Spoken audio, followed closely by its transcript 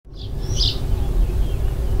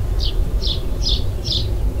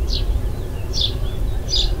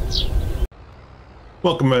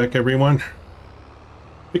Welcome back, everyone.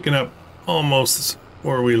 Picking up almost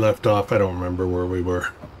where we left off. I don't remember where we were.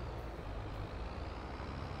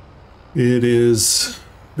 It has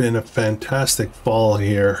been a fantastic fall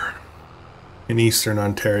here in Eastern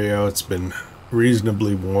Ontario. It's been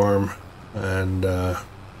reasonably warm and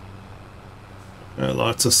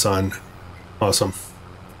lots of sun. Awesome.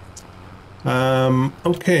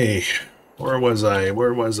 Okay. Where was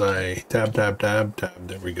I? Tab.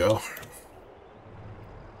 There we go.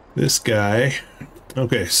 This guy.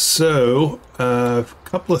 Okay, so a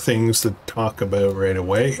couple of things to talk about right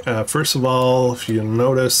away. First of all, if you'll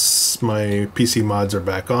notice, my PC mods are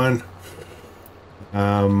back on.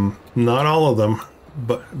 Not all of them,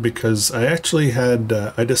 but because I actually had,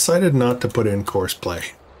 I decided not to put in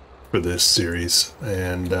Crossplay for this series,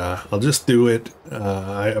 and I'll just do it.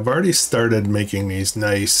 I've already started making these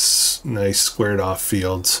nice squared off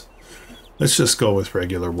fields. Let's just go with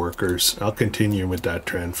regular workers. I'll continue with that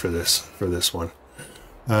trend for this one.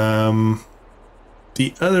 The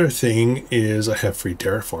other thing is I have free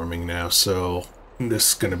terraforming now, so this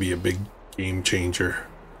is going to be a big game changer.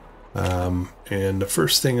 And the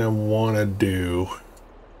first thing I want to do,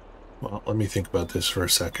 well, let me think about this for a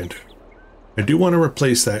second. I do want to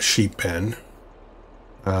replace that sheep pen.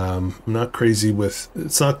 I'm not crazy with,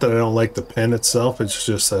 it's not that I don't like the pen itself, it's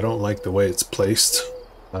just I don't like the way it's placed.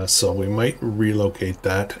 So we might relocate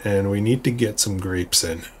that, and we need to get some grapes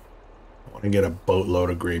in. I want to get a boatload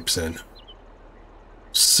of grapes in.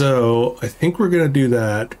 So I think we're going to do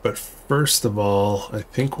that, but first of all, I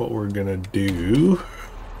think what we're going to do,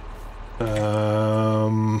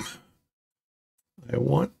 I'm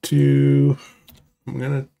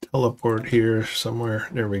going to teleport here somewhere.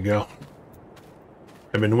 There we go.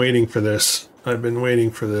 I've been waiting for this.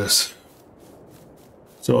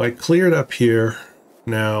 So I cleared up here.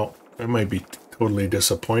 Now, I might be totally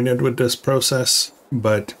disappointed with this process,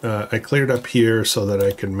 but I cleared up here so that I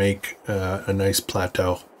can make a nice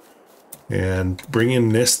plateau. And bringing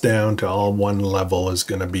this down to all one level is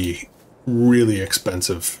going to be really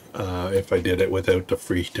expensive if I did it without the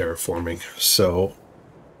free terraforming. So,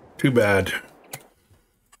 too bad.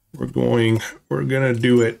 We're gonna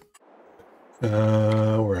do it.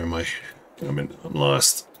 Where am I? I'm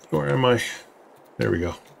lost. Where am I? There we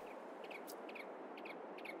go.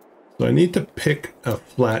 So I need to pick a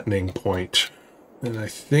flattening point, and I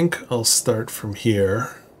think I'll start from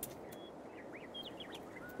here.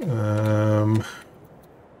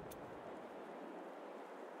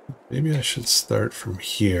 Maybe I should start from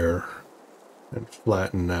here and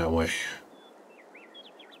flatten that way.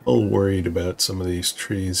 A little worried about some of these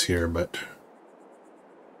trees here, but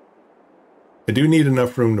I do need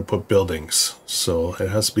enough room to put buildings, so it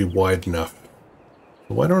has to be wide enough.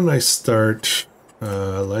 Why don't I start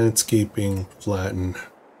landscaping, flatten.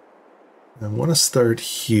 I want to start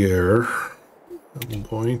here. I'm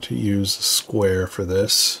going to use a square for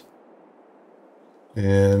this.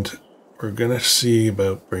 And we're going to see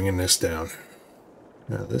about bringing this down.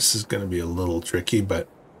 Now this is going to be a little tricky, but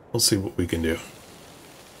we'll see what we can do.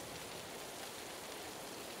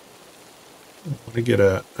 I want to get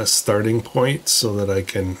a starting point so that I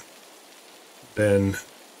can then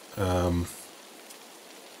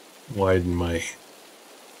widen my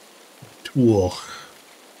tool.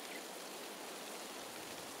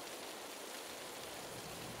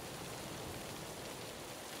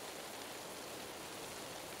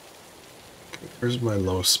 Okay, where's my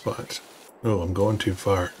low spot? Oh, I'm going too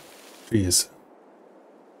far. Jeez.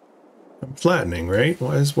 I'm flattening, right?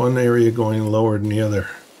 Why is one area going lower than the other?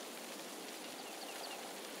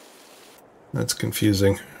 That's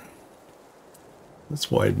confusing. Let's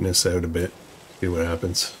widen this out a bit. See what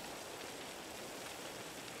happens.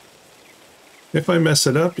 If I mess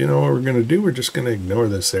it up, you know what we're going to do? We're just going to ignore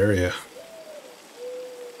this area.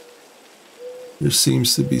 There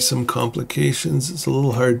seems to be some complications. It's a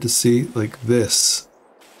little hard to see like this.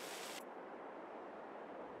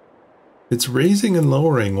 It's raising and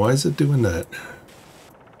lowering. Why is it doing that?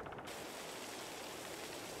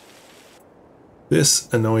 This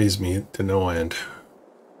annoys me to no end.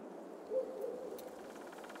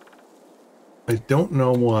 I don't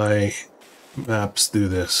know why maps do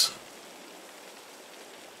this.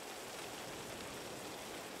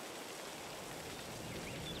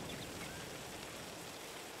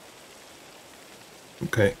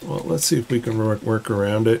 Okay, well, let's see if we can work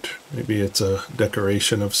around it. Maybe it's a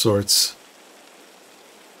decoration of sorts.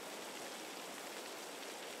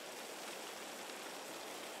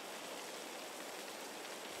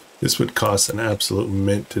 This would cost an absolute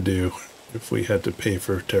mint to do if we had to pay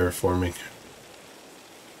for terraforming.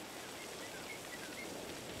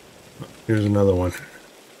 Here's another one.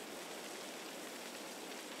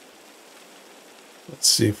 Let's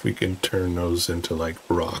see if we can turn those into like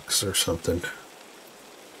rocks or something.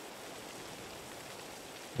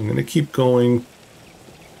 I'm going to keep going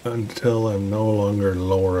until I'm no longer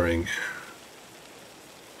lowering.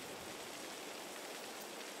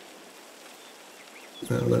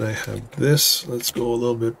 Now that I have this, let's go a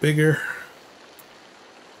little bit bigger.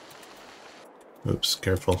 Oops,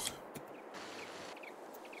 careful.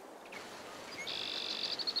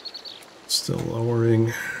 Still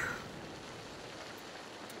lowering.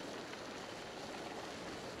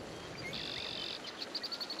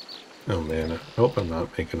 Oh man, I hope I'm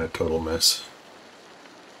not making a total mess.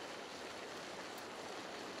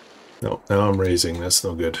 No, now I'm raising. That's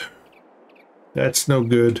no good. That's no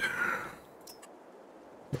good.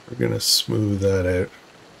 We're gonna smooth that out.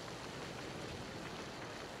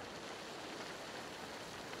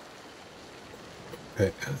 Okay,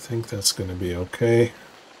 I think that's gonna be okay.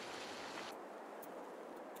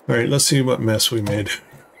 Alright, let's see what mess we made.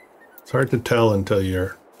 It's hard to tell until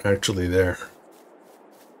you're actually there.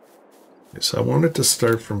 Okay, so I wanted to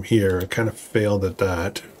start from here. I kind of failed at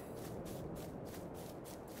that.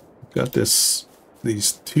 Got these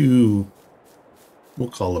two, we'll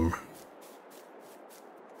call them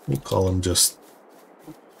just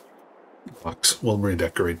blocks. We'll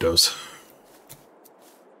redecorate those.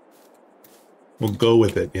 We'll go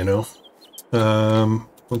with it, you know.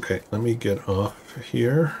 Okay, let me get off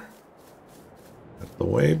here out of the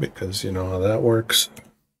way because you know how that works.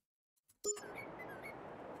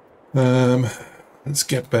 Let's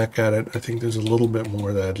get back at it. I think there's a little bit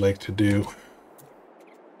more that I'd like to do,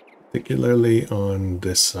 particularly on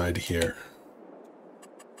this side here.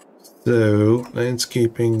 So,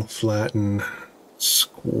 landscaping, flatten,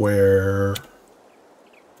 square,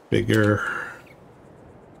 bigger,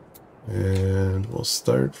 and we'll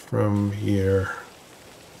start from here.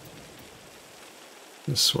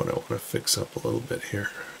 This is what I want to fix up a little bit here.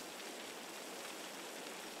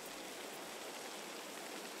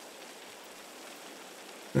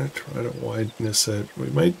 I'm going to try to widen this out. We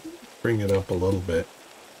might bring it up a little bit.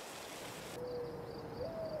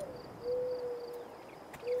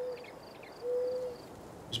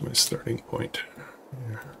 Here's my starting point.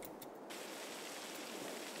 Yeah.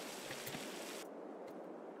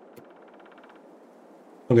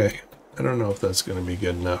 Okay, I don't know if that's going to be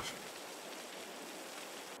good enough.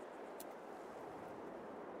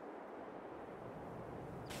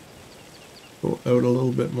 Go out a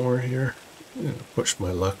little bit more here. Push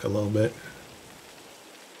my luck a little bit.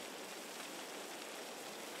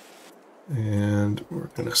 And we're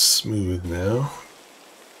going to smooth now.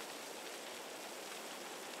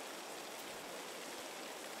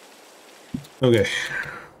 Okay.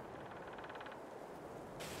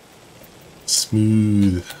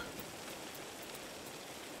 Smooth.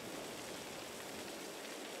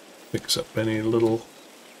 Fix up any little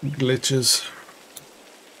glitches.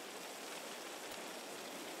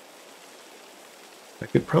 I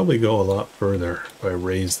could probably go a lot further if I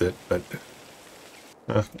raised it, but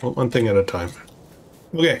one thing at a time.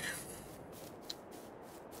 Okay.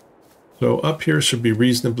 So up here should be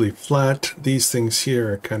reasonably flat. These things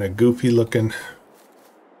here are kind of goofy looking,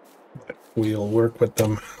 but we'll work with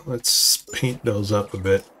them. Let's paint those up a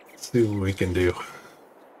bit, see what we can do.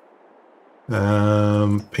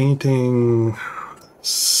 Painting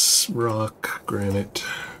rock, granite.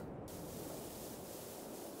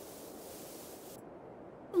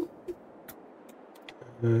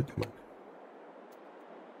 Come on.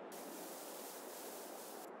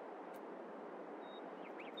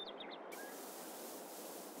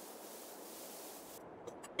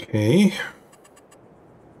 Okay.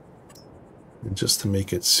 And just to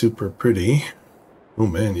make it super pretty. Oh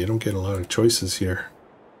man, you don't get a lot of choices here.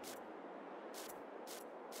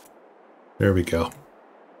 There we go.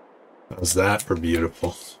 How's that for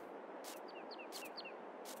beautiful?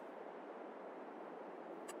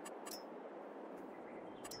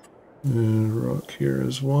 And rock here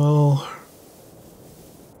as well.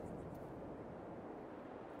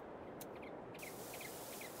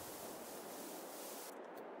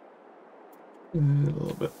 And a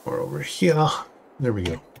little bit more over here. There we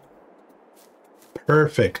go.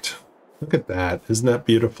 Perfect. Look at that. Isn't that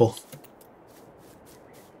beautiful?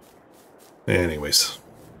 Anyways,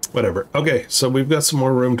 whatever. Okay, so we've got some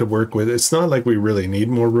more room to work with. It's not like we really need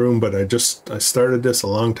more room, but I started this a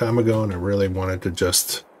long time ago and I really wanted to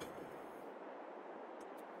just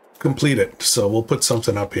complete it. So we'll put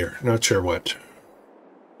something up here. Not sure what.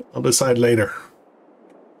 I'll decide later.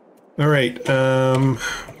 All right,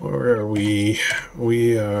 where are we?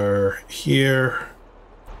 We are here,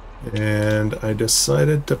 and I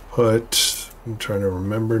decided to put, I'm trying to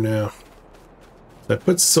remember now. I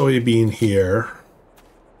put soybean here,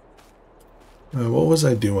 What was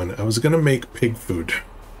I doing? I was going to make pig food,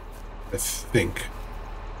 I think.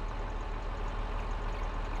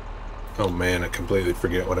 Oh man, I completely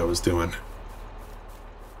forget what I was doing.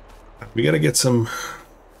 We got to get some...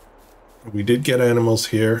 We did get animals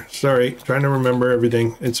here. Sorry, trying to remember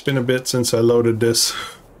everything. It's been a bit since I loaded this.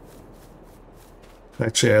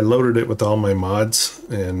 Actually, I loaded it with all my mods,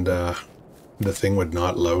 and the thing would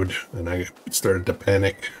not load, and I started to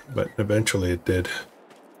panic, but eventually it did.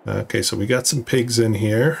 Okay, so we got some pigs in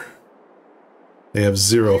here. They have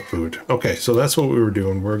 0 food. Okay, so that's what we were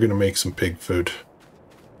doing. We're going to make some pig food.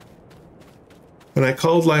 And I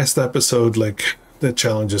called last episode, like, the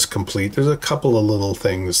challenge is complete. There's a couple of little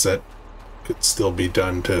things that could still be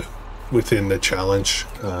done to within the challenge,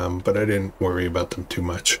 but I didn't worry about them too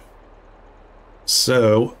much.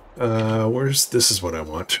 So, this is what I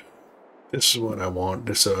want. This is what I want.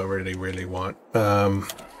 This I really, really want. On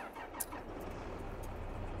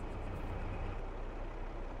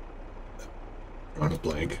a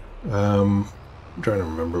blank. I'm trying to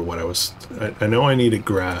remember what I was... I know I needed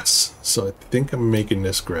grass, so I think I'm making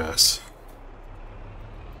this grass.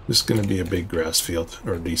 This is going to be a big grass field,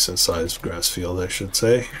 or a decent sized grass field, I should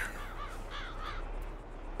say.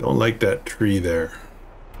 Don't like that tree there.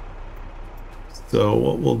 So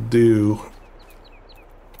what we'll do...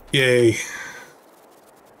 Yay!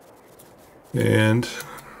 And...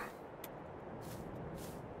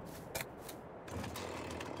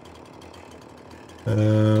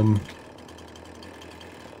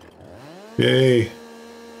 Yay!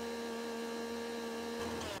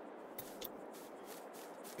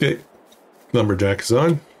 Okay, lumberjack is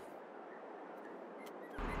on.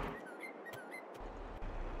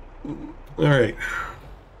 All right.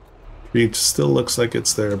 It still looks like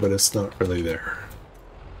it's there, but it's not really there.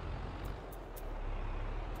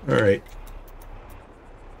 All right.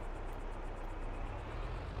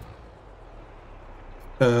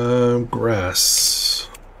 Grass.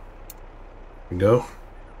 There we go.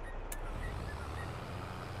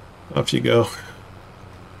 Off you go.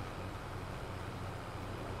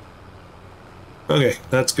 Okay,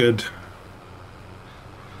 that's good.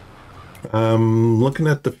 Looking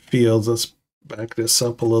at the fields, let's back this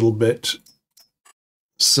up a little bit.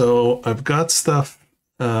 So I've got stuff,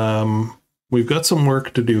 we've got some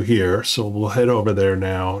work to do here, so we'll head over there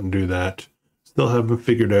now and do that. Still haven't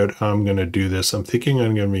figured out how I'm going to do this. I'm thinking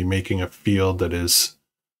I'm going to be making a field that is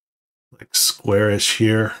like squarish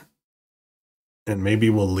here, and maybe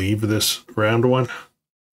we'll leave this round one,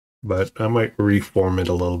 but I might reform it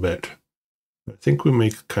a little bit. I think we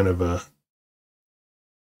make kind of a,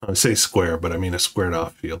 I say square, but I mean a squared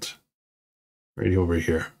off field right over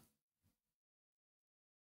here.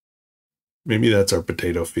 Maybe that's our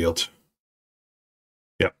potato field.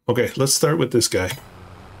 Yeah, okay, let's start with this guy.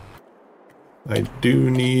 I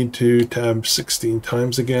do need to tab 16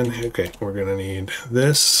 times again. Okay, we're gonna need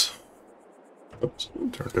this. Oops,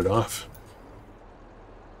 turned it off.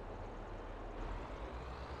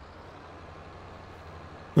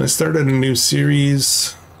 I started a new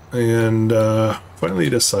series and finally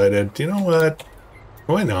decided, you know what?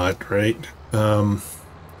 Why not, right? I'm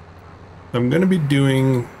going to be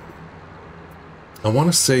doing, I want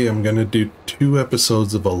to say I'm going to do 2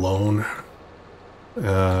 episodes of Alone.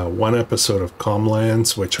 1 episode of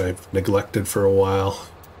Calmlands, which I've neglected for a while.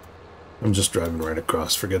 I'm just driving right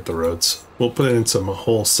across, forget the roads. We'll put in a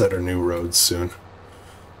whole set of new roads soon.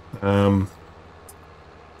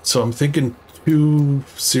 So I'm thinking 2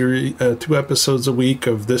 episodes a week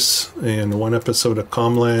of this and 1 episode of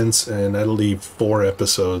Calmlands, and that'll leave 4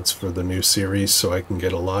 episodes for the new series, so I can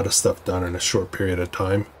get a lot of stuff done in a short period of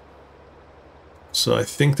time. So I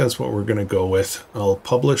think that's what we're going to go with. I'll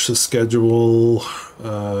publish the schedule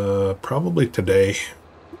probably today.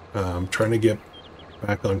 I'm trying to get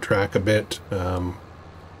back on track a bit.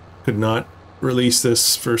 Could not release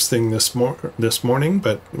this first thing this morning,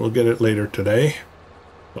 but we'll get it later today.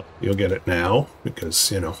 Well, you'll get it now because,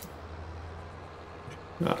 you know,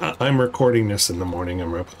 I'm recording this in the morning.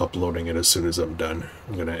 I'm uploading it as soon as I'm done.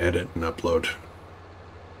 I'm going to edit and upload.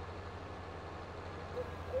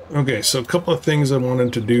 Okay, so a couple of things I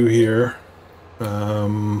wanted to do here.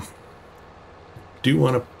 Do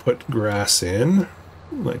want to put grass in,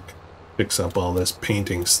 like fix up all this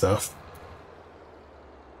painting stuff.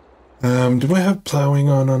 Do I have plowing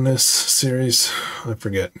on this series? I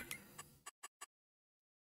forget.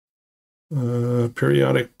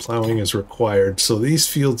 Periodic plowing is required, so these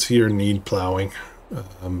fields here need plowing,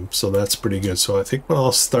 so that's pretty good. So I think what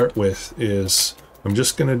I'll start with is I'm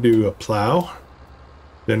just going to do a plow,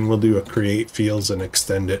 then we'll do a create fields and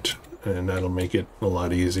extend it, and that'll make it a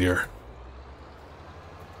lot easier.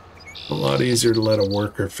 A lot easier to let a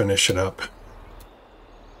worker finish it up.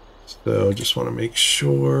 So just want to make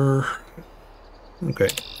sure. Okay,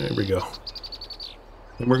 there we go.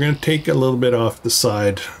 And we're going to take a little bit off the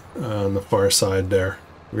side, on the far side there.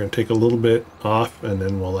 We're going to take a little bit off and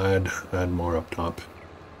then we'll add more up top.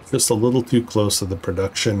 It's just a little too close to the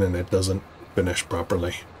production and it doesn't finish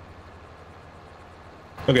properly.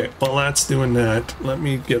 Okay, while that's doing that, let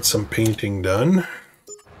me get some painting done.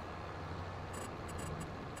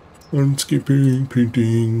 Landscaping,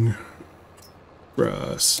 painting,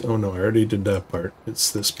 grass. Oh no, I already did that part.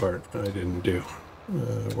 It's this part I didn't do.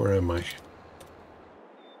 Where am I?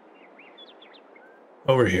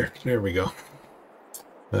 Over here. There we go.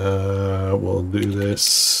 We'll do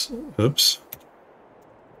this. Oops.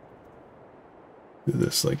 Do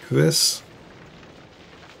this like this.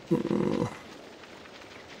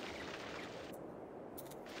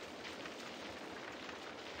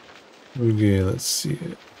 Okay, let's see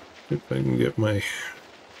if I can get my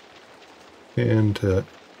hand to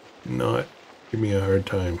not give me a hard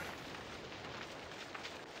time.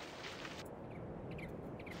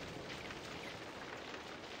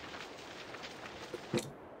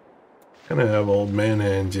 Kind of have old man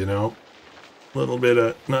hands, you know. A little bit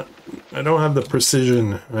of I don't have the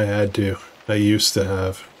precision I used to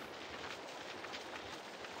have.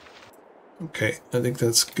 Okay, I think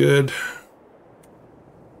that's good.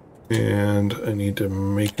 And I need to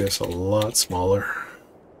make this a lot smaller.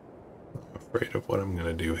 I'm afraid of what I'm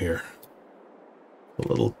going to do here. A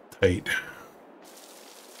little tight.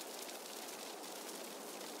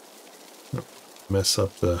 Mess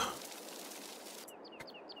up the...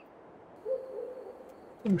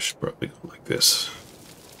 I should probably go like this.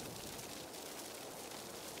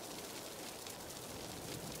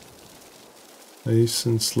 Nice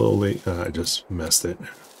and slowly. I just messed it.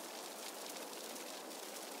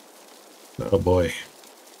 Oh boy.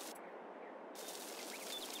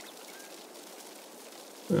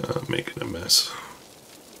 Making a mess.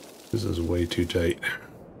 This is way too tight.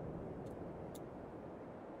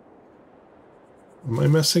 Am I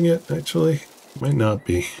messing it, actually? Might not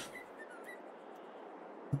be.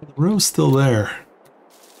 The row's still there.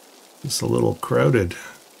 Just a little crowded.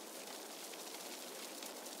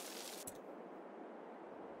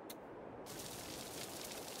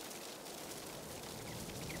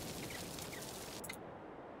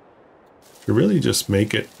 You really just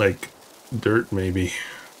make it like dirt, maybe,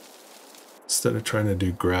 instead of trying to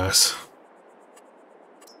do grass.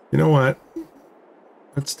 You know what?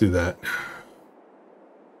 Let's do that.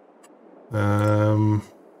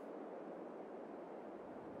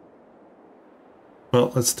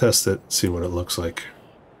 Well, let's test it, see what it looks like.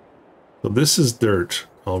 So this is dirt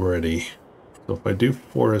already. So if I do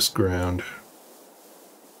forest ground,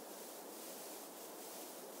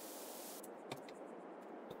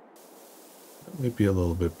 that might be a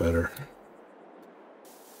little bit better.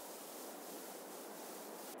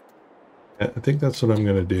 Yeah, I think that's what I'm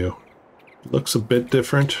going to do. It looks a bit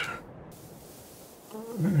different.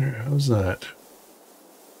 How's that?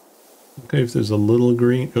 Okay, if there's a little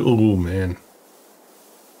green... Oh, man.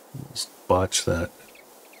 Let's botch that.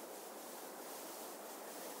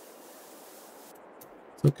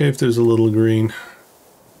 It's okay if there's a little green.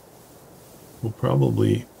 We'll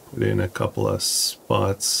probably put in a couple of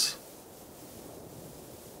spots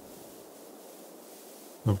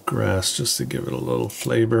of grass just to give it a little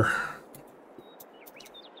flavor.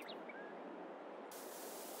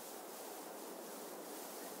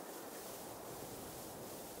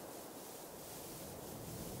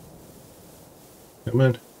 Come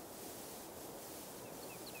on.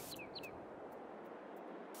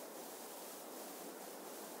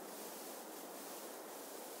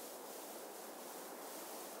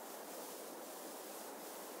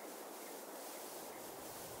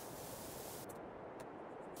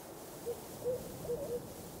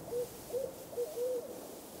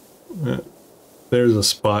 There's a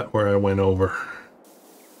spot where I went over.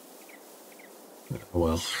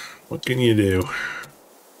 Well, what can you do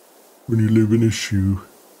when you live in a shoe?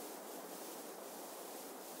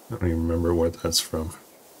 I don't even remember where that's from.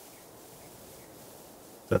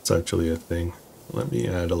 That's actually a thing. Let me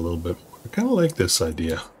add a little bit more. I kind of like this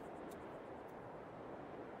idea.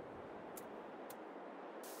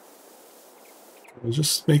 I was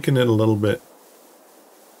just making it a little bit.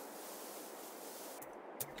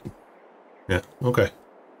 Yeah, okay.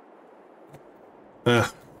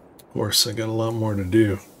 Of course, I got a lot more to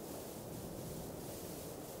do.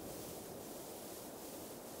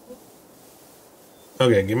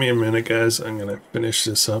 Okay, give me a minute, guys. I'm gonna finish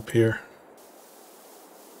this up here.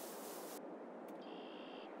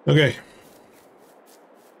 Okay.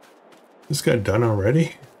 This got done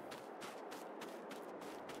already?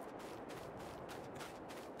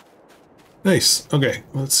 Nice. Okay,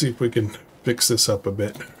 let's see if we can fix this up a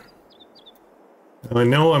bit. Now, I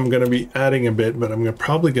know I'm going to be adding a bit, but I'm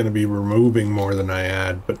probably going to be removing more than I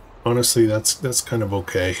add. But honestly, that's kind of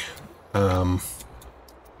okay. I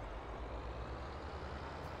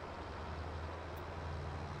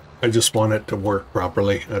just want it to work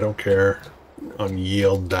properly. I don't care on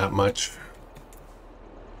yield that much.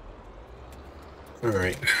 All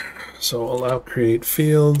right, so allow create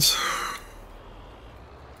fields.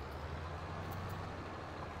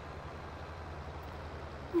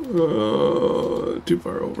 Too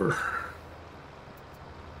far over.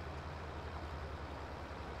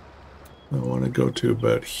 I want to go to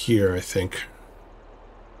about here, I think.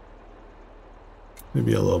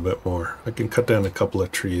 Maybe a little bit more. I can cut down a couple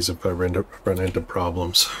of trees if I run into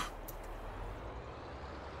problems.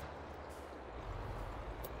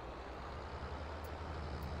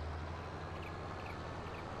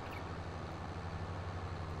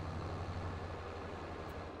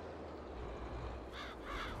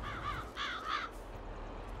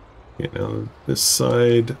 You know, this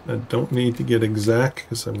side I don't need to get exact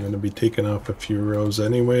because I'm going to be taking off a few rows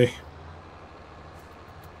anyway.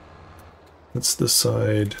 That's the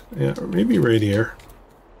side, yeah, or maybe right here.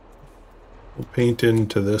 We'll paint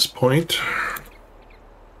into this point.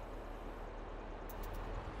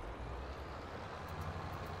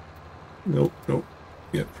 Nope, nope,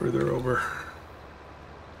 get further over.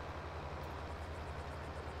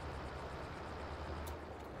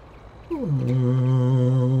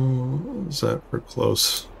 Is that for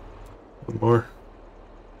close? One more.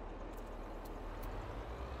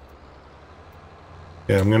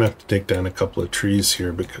 Yeah, I'm gonna have to take down a couple of trees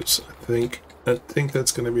here because I think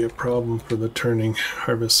that's gonna be a problem for the turning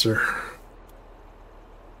harvester.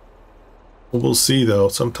 We'll see though.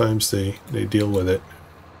 Sometimes they deal with it.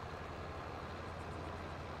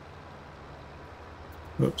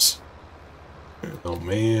 Oops. Oh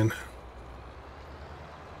man.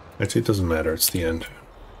 Actually, it doesn't matter. It's the end.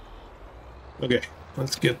 Okay,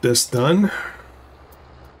 let's get this done.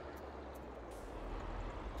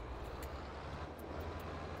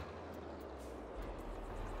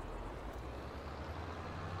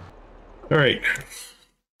 All right.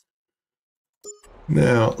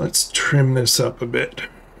 Now, let's trim this up a bit.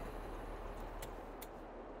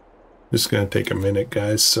 Just going to take a minute,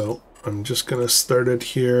 guys, so I'm just going to start it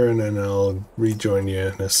here, and then I'll rejoin you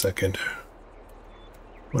in a second.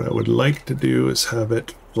 What I would like to do is have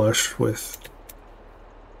it flush with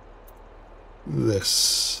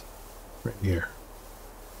this right here.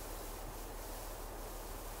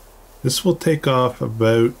 This will take off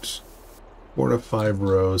about 4 to 5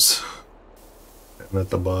 rows and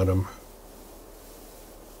at the bottom.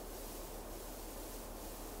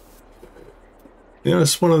 You know,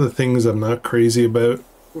 it's one of the things I'm not crazy about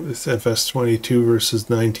with FS22 versus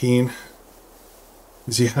 19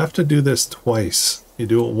 is you have to do this twice. You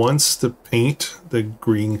do it once to paint the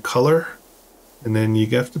green color, and then you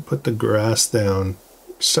have to put the grass down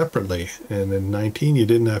separately. And in 19, you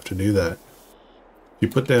didn't have to do that. If you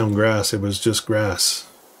put down grass, it was just grass.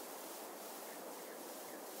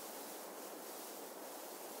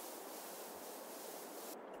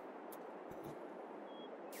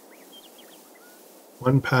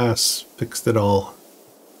 One pass fixed it all.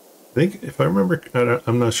 I think if I remember,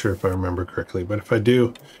 I'm not sure if I remember correctly, but if I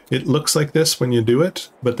do, it looks like this when you do it,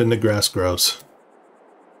 but then the grass grows.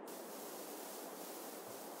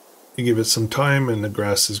 You give it some time and the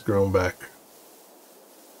grass has grown back.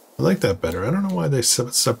 I like that better. I don't know why they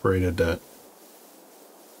separated that.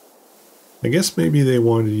 I guess maybe they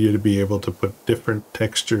wanted you to be able to put different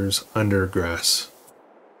textures under grass.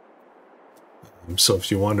 So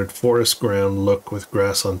if you wanted forest ground look with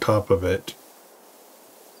grass on top of it,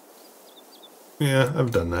 yeah, I've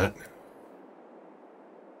done that.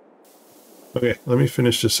 Okay, let me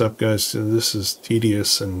finish this up, guys. This is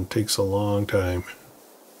tedious and takes a long time.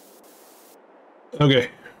 Okay.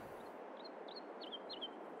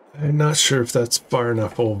 I'm not sure if that's far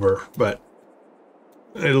enough over, but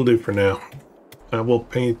it'll do for now. I will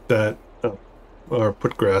paint that up, or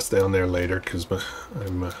put grass down there later, because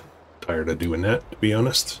I'm tired of doing that, to be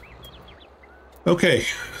honest. Okay,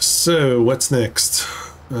 so what's next?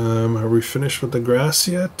 Are we finished with the grass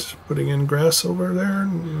yet? Putting in grass over there?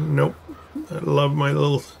 Nope. I love my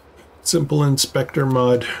little simple inspector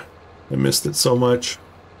mod. I missed it so much.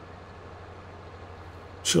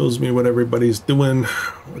 Shows me what everybody's doing,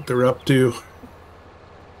 what they're up to.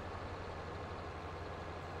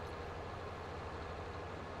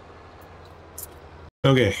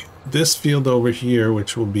 Okay, this field over here,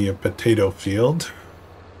 which will be a potato field.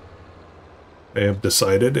 I have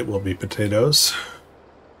decided it will be potatoes.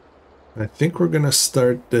 I think we're gonna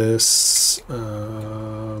start this. I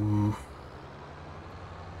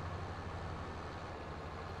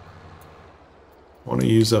want to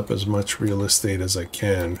use up as much real estate as I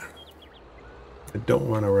can. I don't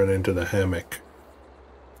want to run into the hammock.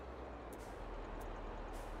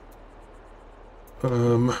 Give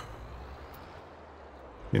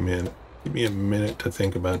me a minute to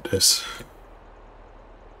think about this.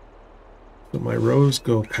 So my rows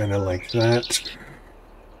go kind of like that.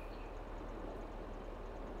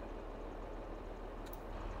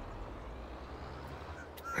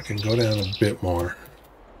 I can go down a bit more.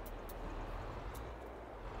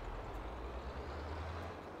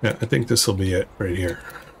 Yeah, I think this will be it right here.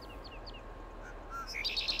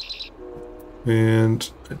 And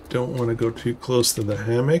I don't want to go too close to the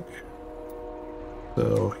hammock.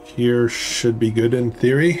 So here should be good in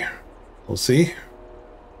theory. We'll see.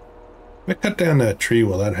 If I cut down that tree,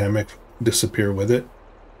 will that hammock disappear with it?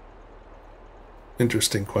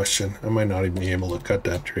 Interesting question. I might not even be able to cut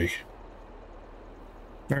that tree.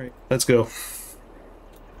 Alright, let's go.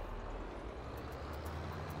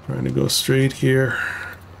 Trying to go straight here.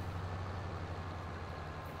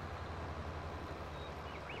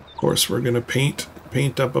 Of course, we're gonna paint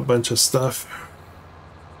up a bunch of stuff.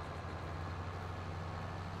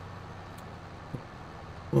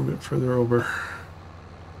 A little bit further over.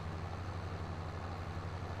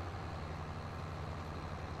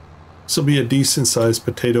 This will be a decent sized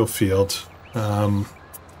potato field.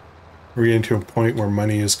 We're getting to a point where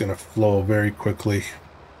money is going to flow very quickly,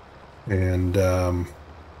 and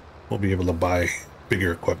we'll be able to buy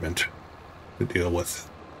bigger equipment to deal with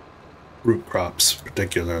root crops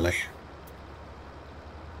particularly.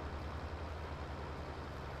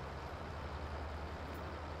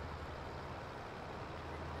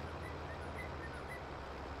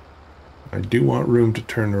 I do want room to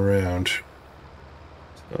turn around,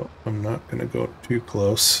 so I'm not going to go too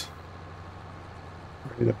close.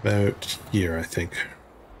 Right about here, I think.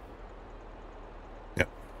 Yep.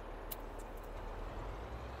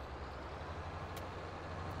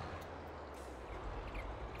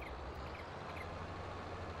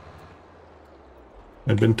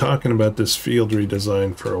 I've been talking about this field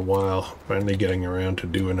redesign for a while, finally getting around to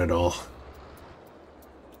doing it all.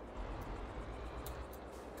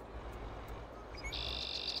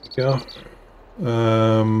 Go.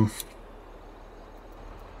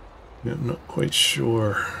 Yeah, I'm not quite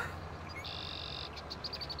sure.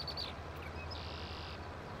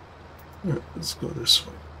 Let's go this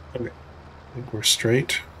way. Okay, I think we're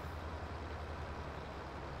straight.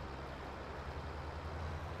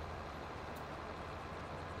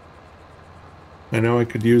 I know I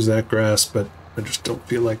could use that grass, but I just don't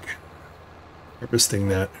feel like harvesting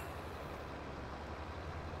that.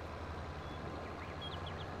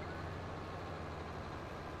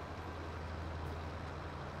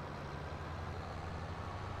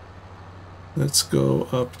 Let's go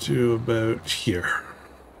up to about here.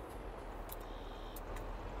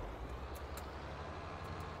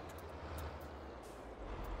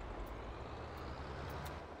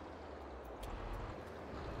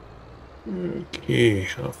 Okay,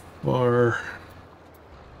 how far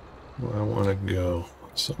do I want to go?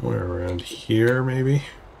 Somewhere around here, maybe?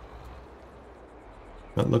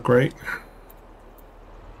 That look right?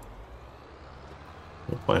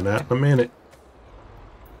 We'll find out in a minute.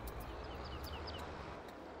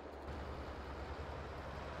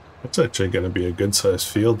 It's actually going to be a good sized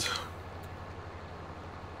field.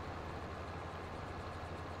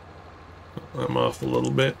 I'm off a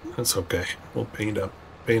little bit. That's okay. We'll paint up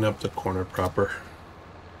the corner proper.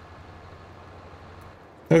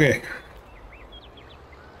 Okay.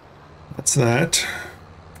 That's that.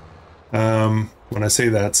 When I say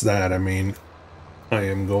that's that, I mean I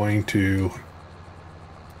am going to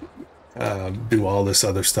do all this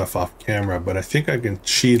other stuff off camera, but I think I can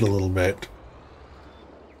cheat a little bit.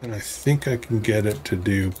 And I think I can get it to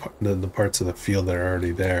do the parts of the field that are already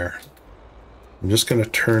there. I'm just going to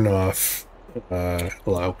turn off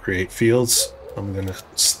allow create fields. I'm going to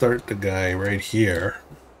start the guy right here.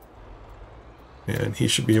 And he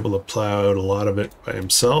should be able to plow out a lot of it by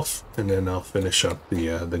himself. And then I'll finish up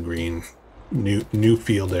the green new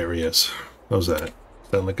field areas. How's that?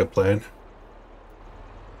 Sound like a plan?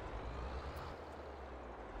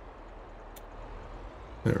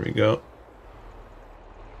 There we go.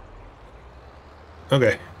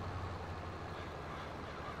 Okay.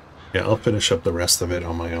 Yeah, I'll finish up the rest of it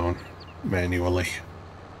on my own, manually.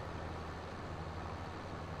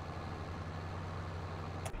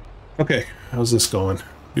 Okay, how's this going?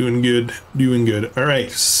 Doing good, doing good. All right,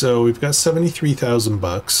 so we've got 73,000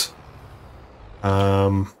 bucks.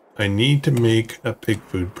 I I need to make a pig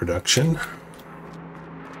food production.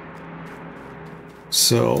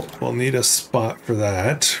 So we'll need a spot for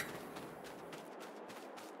that.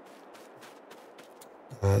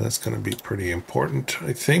 That's going to be pretty important,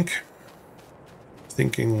 I think.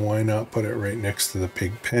 Thinking, why not put it right next to the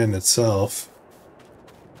pig pen itself?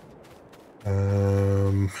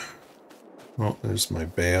 Well, there's my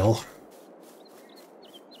bale.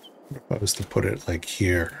 If I was to put it like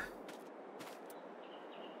here.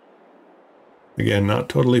 Again, not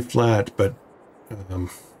totally flat, but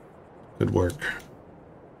could work.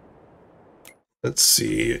 Let's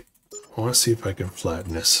see. I want to see if I can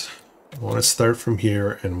flatten this. I want to start from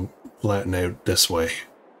here and flatten out this way.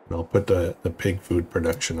 And I'll put the pig food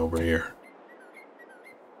production over here.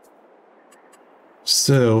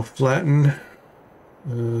 So, flatten,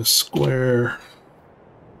 square,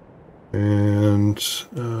 and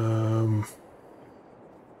a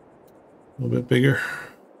little bit bigger.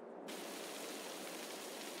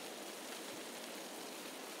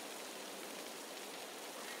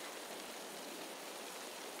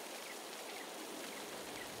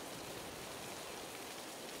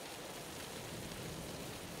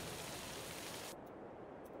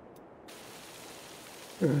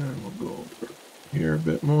 And we'll go over here a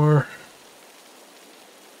bit more.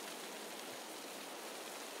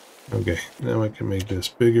 Okay, now I can make this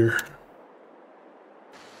bigger.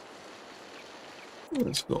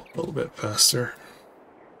 Let's go a little bit faster.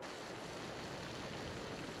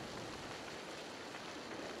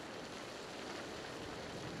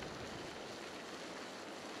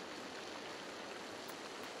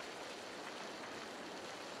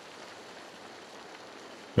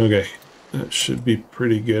 Okay, that should be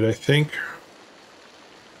pretty good, I think.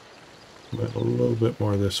 But a little bit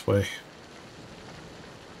more this way.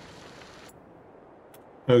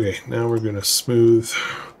 Okay, now we're going to smooth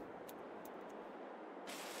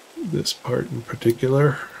this part in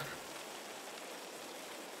particular.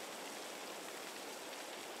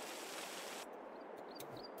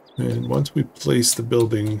 And once we place the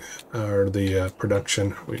building, or the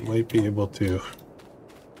production, we might be able to...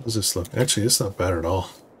 How does this look? Actually, it's not bad at all.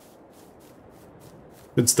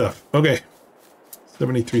 Good stuff. Okay.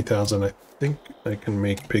 73,000. I think I can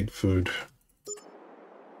make pig food.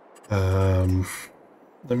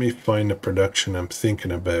 Let me find the production I'm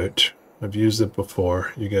thinking about. I've used it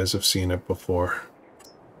before. You guys have seen it before.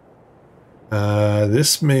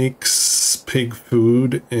 This makes pig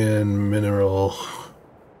food and mineral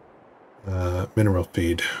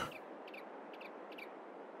feed.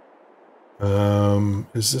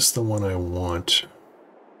 Is this the one I want?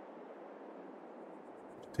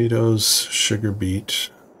 Potatoes, sugar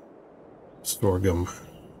beet, sorghum.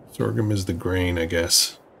 Sorghum is the grain, I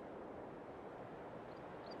guess.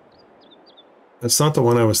 That's not the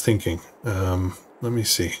one I was thinking. Let me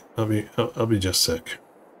see. I'll be just sick.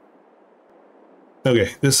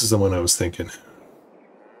 Okay, this is the one I was thinking.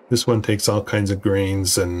 This one takes all kinds of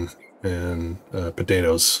grains and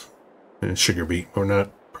potatoes and sugar beet. We're not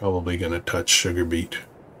probably going to touch sugar beet.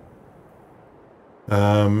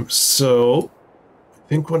 So I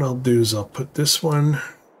think what I'll do is I'll put this one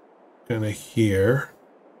kind of here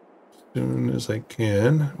as soon as I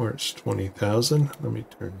can, where it's 20,000. Let me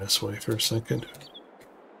turn this way for a second.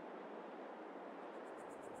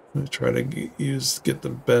 I'm going to try to get the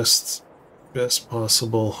best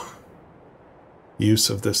possible use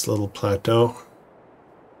of this little plateau.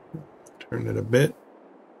 Turn it a bit.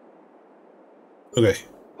 Okay,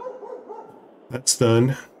 that's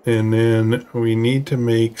done. And then we need to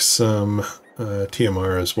make some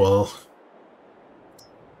TMR as well.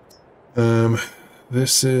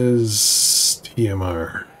 This is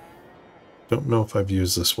TMR. Don't know if I've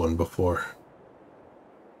used this one before.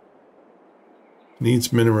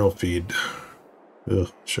 Needs mineral feed. Ugh,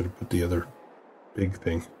 should have put the other big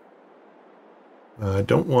thing. I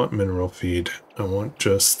don't want mineral feed. I want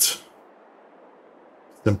just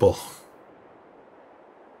simple.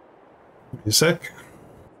 Give me a sec.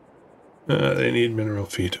 They need mineral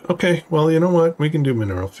feed. Okay, well, you know what? We can do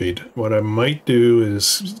mineral feed. What I might do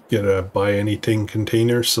is get a buy anything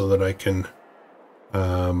container so that I can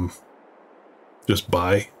just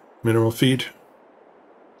buy mineral feed.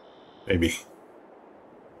 Maybe.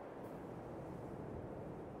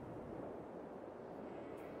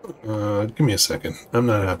 Give me a second. I'm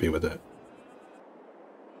not happy with that.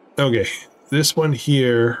 Okay, this one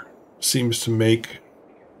here seems to make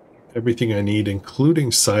everything I need,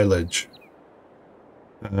 including silage.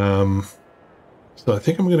 So I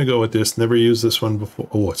think I'm going to go with this. Never used this one before.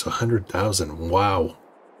 Oh, it's 100,000. Wow.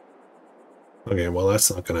 Okay, well,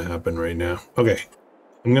 that's not going to happen right now. Okay,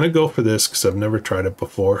 I'm going to go for this because I've never tried it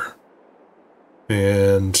before.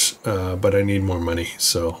 and but I need more money,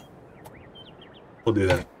 so we'll do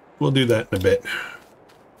that. We'll do that in a bit.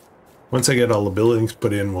 Once I get all the buildings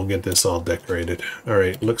put in, we'll get this all decorated. All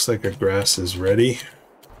right, looks like our grass is ready.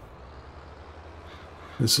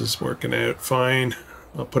 This is working out fine.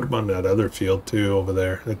 I'll put them on that other field too over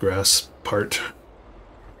there, the grass part.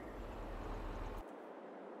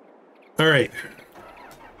 All right.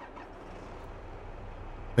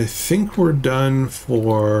 I think we're done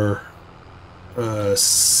for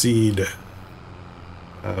seed.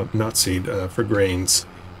 Not seed, for grains.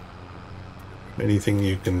 Anything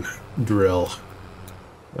you can drill.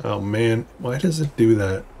 Oh man, why does it do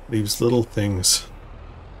that? These little things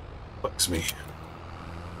bugs me.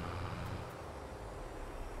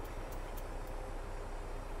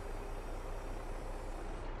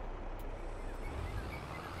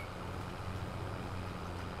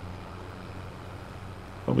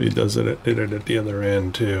 Probably does it, did it at the other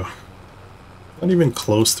end too. Not even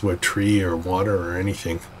close to a tree or water or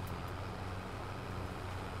anything.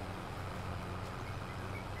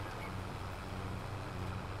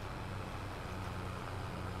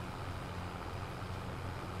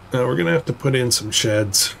 Now we're gonna have to put in some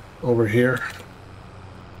sheds over here.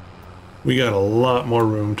 We got a lot more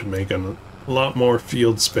room to make a lot more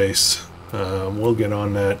field space. We'll get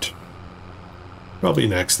on that probably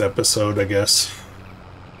next episode, I guess.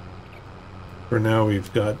 For now,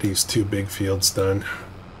 we've got these two big fields done.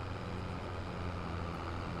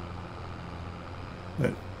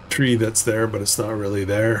 That tree that's there, but it's not really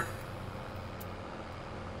there.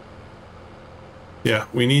 Yeah,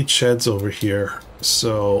 we need sheds over here.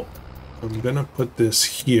 So I'm gonna put this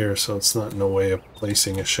here so it's not in the way of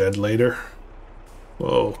placing a shed later.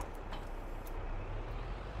 Whoa.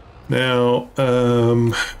 Now,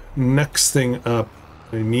 next thing up,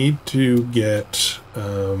 I need to get,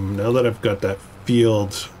 now that I've got that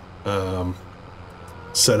field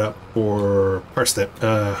set up for parsnip.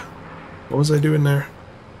 What was I doing there?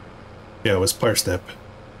 Yeah, it was parsnip.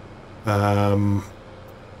 I'm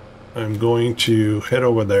going to head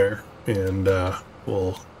over there and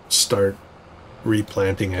we'll start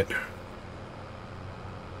replanting it.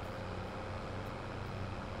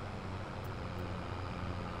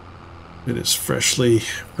 It is freshly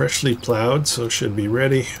plowed, so it should be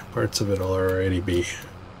ready. Parts of it will already be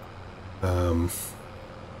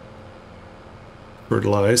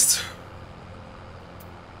fertilized.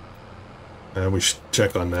 And we should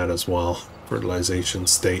check on that as well. Fertilization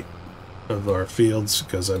state of our fields,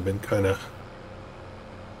 because I've been kind of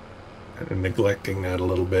neglecting that a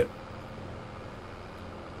little bit.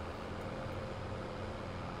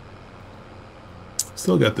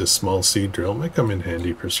 Still got this small seed drill, might come in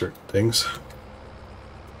handy for certain things.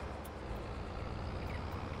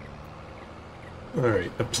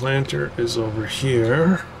 Alright, the planter is over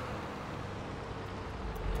here.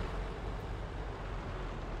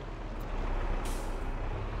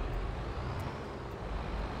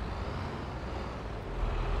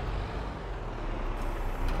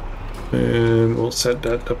 And we'll set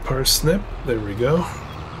that to parsnip. There we go.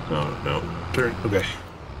 Oh no, turn, okay.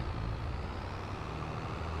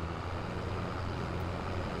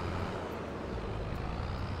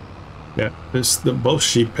 Yeah, both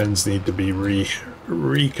sheep pens need to be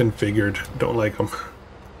reconfigured. Don't like them.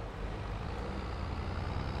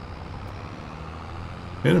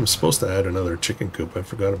 And I'm supposed to add another chicken coop. I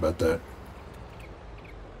forgot about that.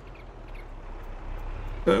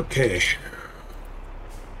 Okay.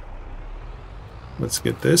 Let's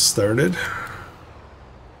get this started.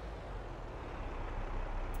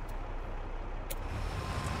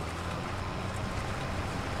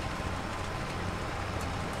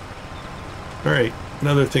 All right,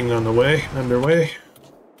 another thing on the way, underway.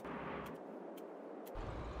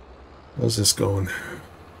 How's this going?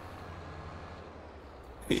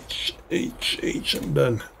 H, I'm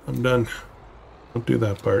done. I'm done. Don't do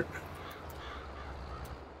that part.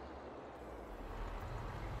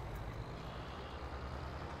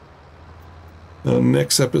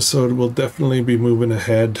 Next episode, we'll definitely be moving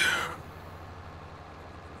ahead.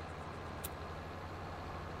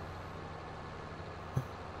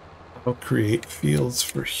 I'll create fields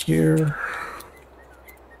for here.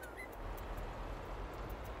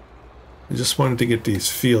 I just wanted to get these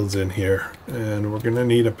fields in here, and we're going to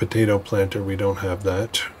need a potato planter. We don't have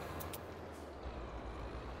that.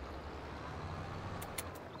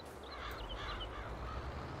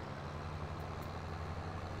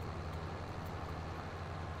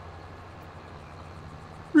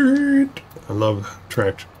 I love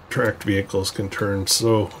tracked vehicles can turn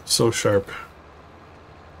so sharp.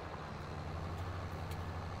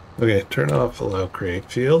 Okay, turn off allow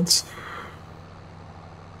create fields.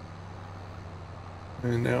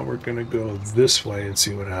 And now we're going to go this way and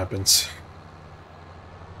see what happens.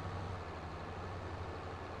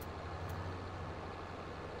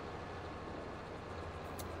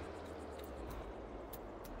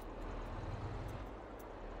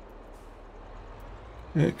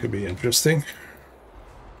 It could be interesting.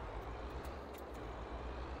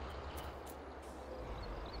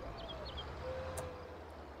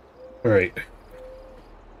 All right.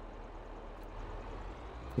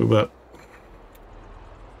 Move up.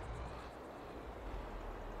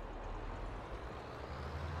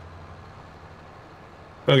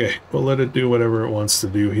 Okay, we'll let it do whatever it wants to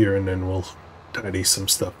do here, and then we'll tidy some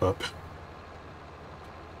stuff up.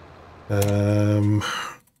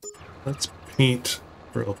 Let's paint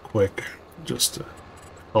real quick, just to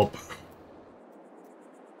help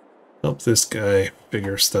this guy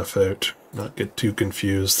figure stuff out, not get too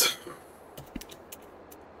confused.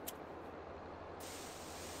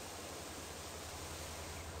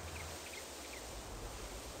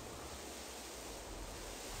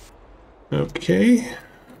 Okay,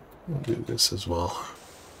 we'll do this as well.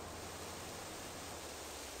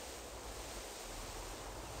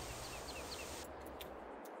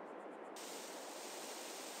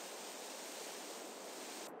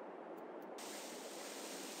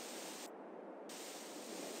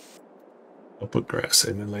 I'll put grass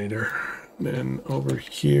in later. Then over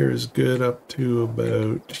here is good up to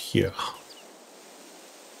about here.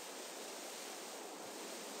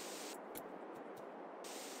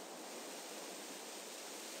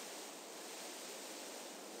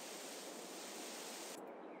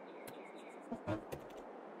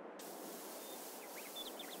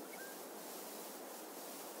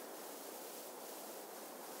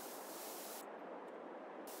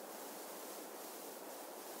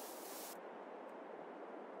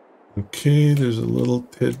 Okay, there's a little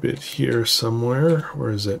tidbit here somewhere.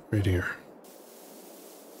 Where is it? Right here.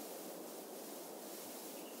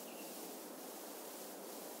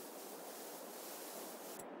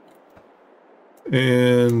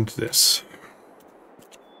 And this.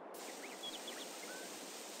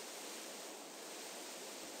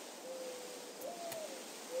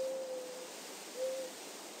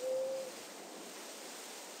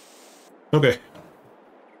 Okay.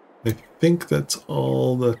 I think that's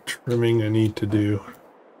all the trimming I need to do.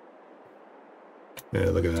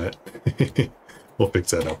 Yeah, look at that. We'll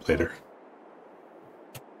fix that up later.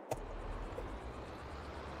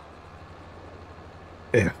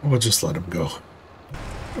 Yeah, we'll just let him go.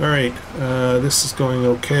 All right, this is going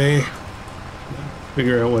okay.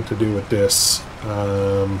 Figure out what to do with this.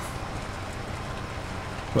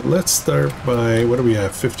 But let's start by, what do we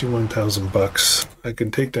have? 51,000 bucks. I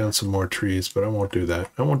can take down some more trees, but I won't do that.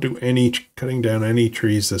 I won't do any cutting down any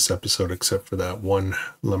trees this episode except for that one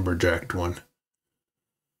lumberjacked one.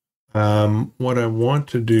 What I want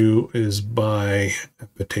to do is buy a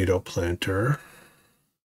potato planter.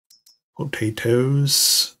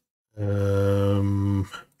 Potatoes.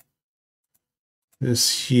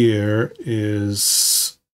 This here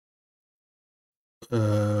is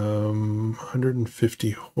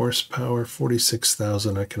 150 horsepower,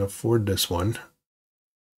 46,000. I can afford this one.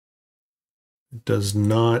 It does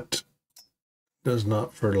not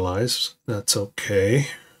fertilize. That's okay.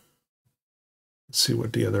 Let's see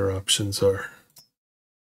what the other options are.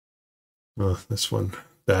 Oh, this one,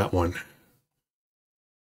 that one.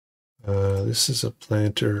 This is a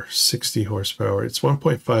planter, 60 horsepower. It's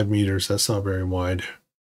 1.5 meters. That's not very wide,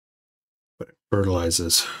 but it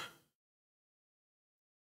fertilizes.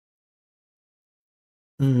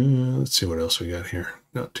 Let's see what else we got here.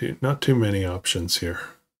 Not too many options here.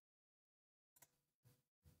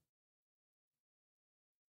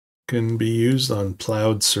 Can be used on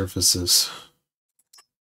plowed surfaces.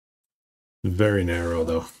 Very narrow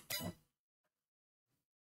though.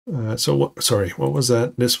 What was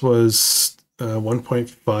that? This was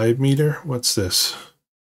 1.5 meter. What's this?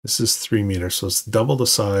 This is 3 meters, so it's double the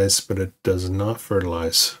size, but it does not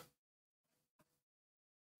fertilize.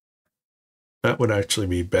 That would actually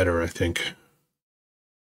be better, I think.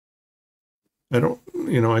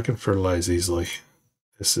 I can fertilize easily.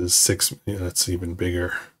 This is 6, that's even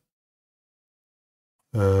bigger.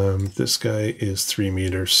 This guy is 3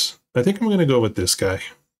 meters. I think I'm going to go with this guy.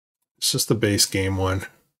 It's just the base game one.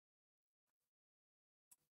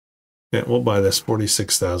 Yeah, we'll buy this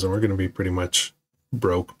 46,000. We're going to be pretty much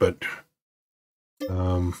broke, but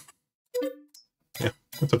yeah,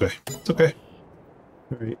 that's okay. It's okay.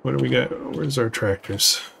 All right, what do we got? Where's our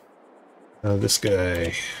tractors? This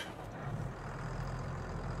guy.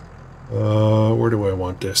 Where do I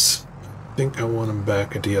want this? I think I want him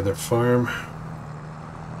back at the other farm.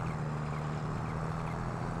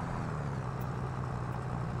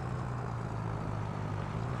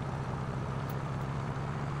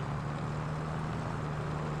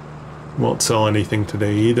 Won't sell anything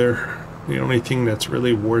today either. The only thing that's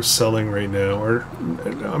really worth selling right now, or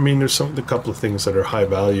I mean, there's a couple of things that are high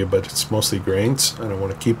value, but it's mostly grains. I don't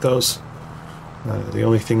want to keep those. The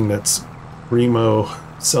only thing that's primo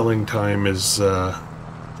selling time is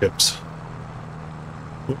chips.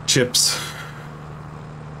 Chips.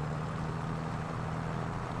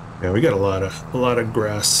 Yeah, we got a lot of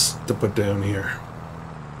grass to put down here.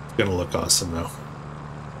 It's gonna look awesome though.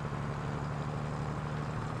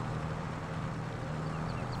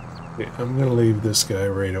 Okay, I'm gonna leave this guy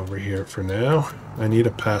right over here for now. I need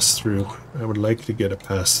a pass through. I would like to get a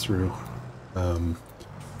pass through.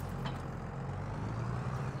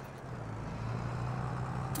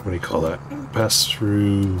 What do you call that? Pass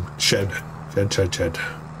through shed. Shed.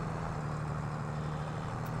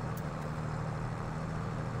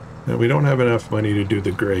 Now, we don't have enough money to do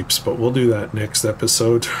the grapes, but we'll do that next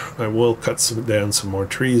episode. I will cut down some more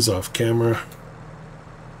trees off camera,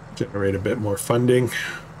 generate a bit more funding,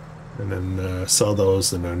 and then sell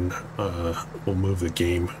those, and then we'll move the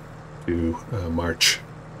game to March.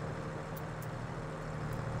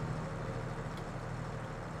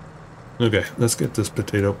 Okay, let's get this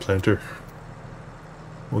potato planter.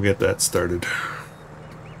 We'll get that started.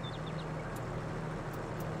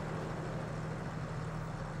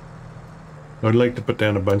 I'd like to put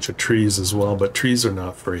down a bunch of trees as well, but trees are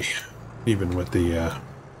not free. Even with the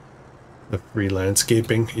free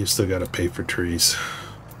landscaping, you still got to pay for trees.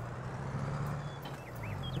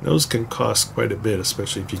 Those can cost quite a bit,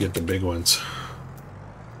 especially if you get the big ones.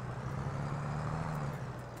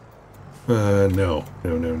 No.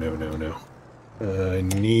 I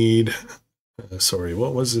need... sorry,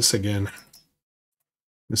 what was this again?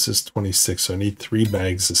 This is 26, so I need 3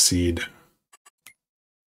 bags of seed.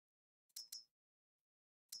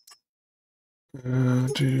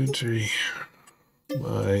 2, 3.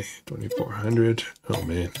 By 2,400. Oh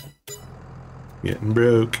man. Getting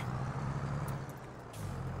broke.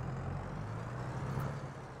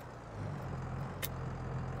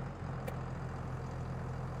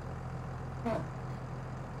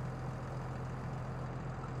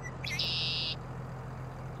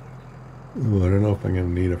 Ooh, I don't know if I'm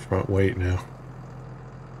going to need a front weight now.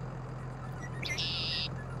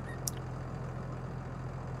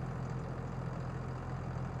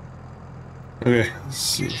 Okay, let's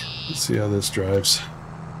see how this drives.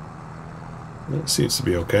 It seems to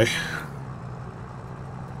be okay.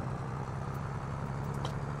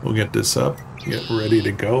 We'll get this up, get ready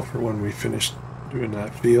to go for when we finish doing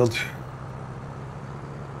that field.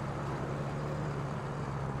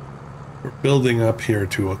 We're building up here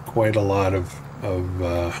to quite a lot of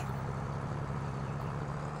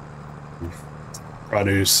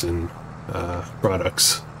produce and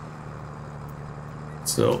products.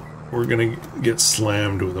 So we're gonna get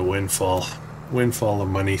slammed with a windfall of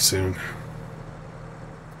money soon.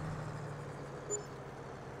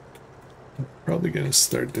 Probably gonna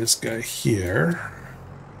start this guy here.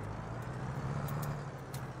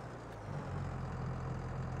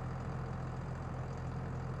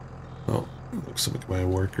 Oh, looks like my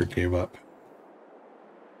worker gave up.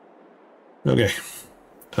 Okay.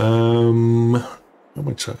 How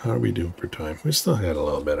are we doing for time? We still had a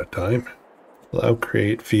little bit of time. Allow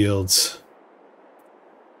create fields.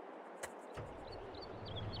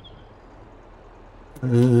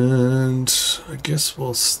 And I guess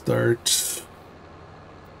we'll start.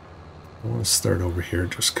 I want to start over here,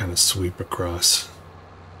 just kind of sweep across.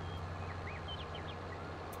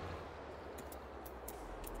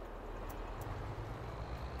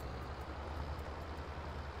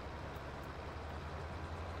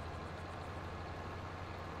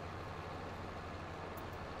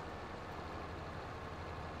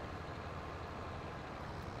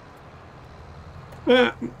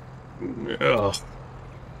 Oh.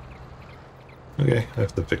 Okay, I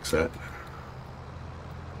have to fix that.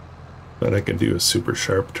 Thought I could do a super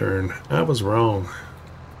sharp turn. I was wrong.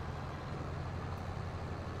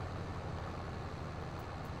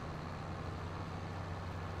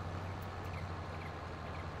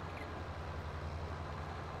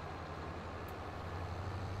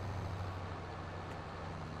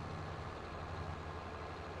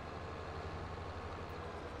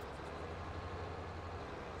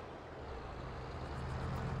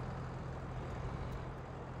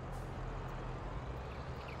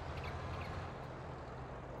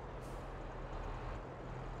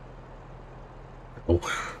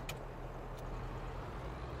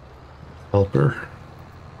 Helper.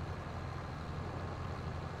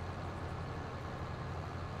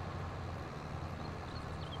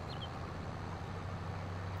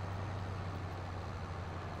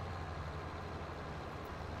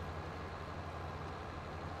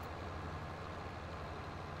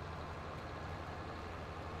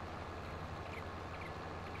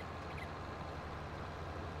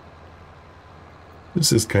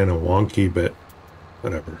 This is kind of wonky, but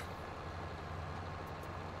whatever.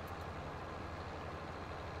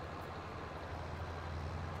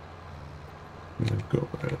 I'm gonna go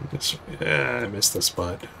around this way. Ah, I missed the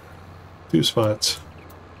spot. 2 spots.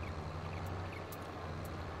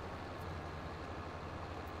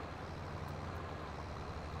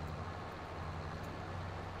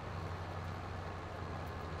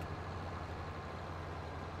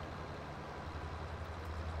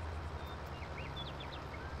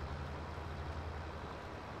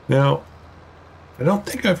 Now, I don't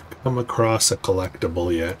think I've come across a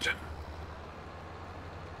collectible yet.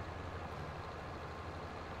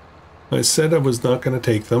 I said I was not going to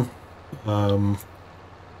take them,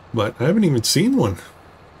 but I haven't even seen one.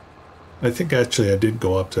 I think actually I did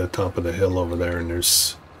go up to the top of the hill over there, and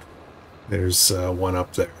there's one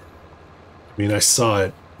up there. I mean, I saw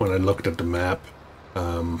it when I looked at the map.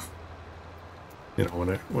 You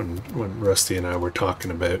know, when Rusty and I were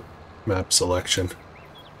talking about map selection.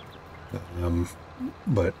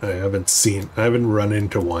 But I haven't run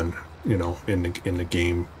into one, you know, in the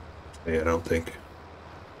game. I don't think.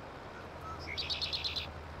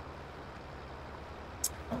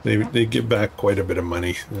 They give back quite a bit of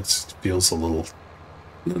money. It feels a little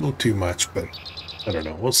too much, but I don't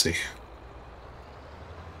know. We'll see.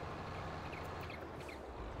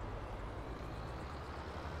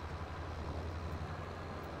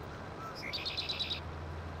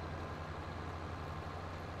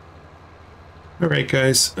 All right,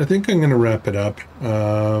 guys. I think I'm going to wrap it up.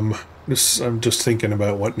 I'm just thinking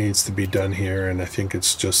about what needs to be done here, and I think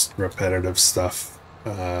it's just repetitive stuff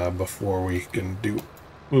before we can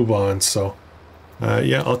move on. So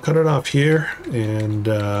yeah, I'll cut it off here, and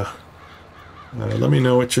let me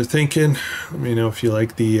know what you're thinking. Let me know if you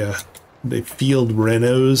like the field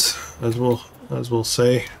renos, as we'll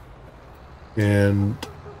say, and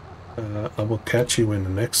I will catch you in the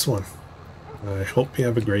next one. I hope you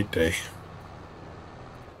have a great day.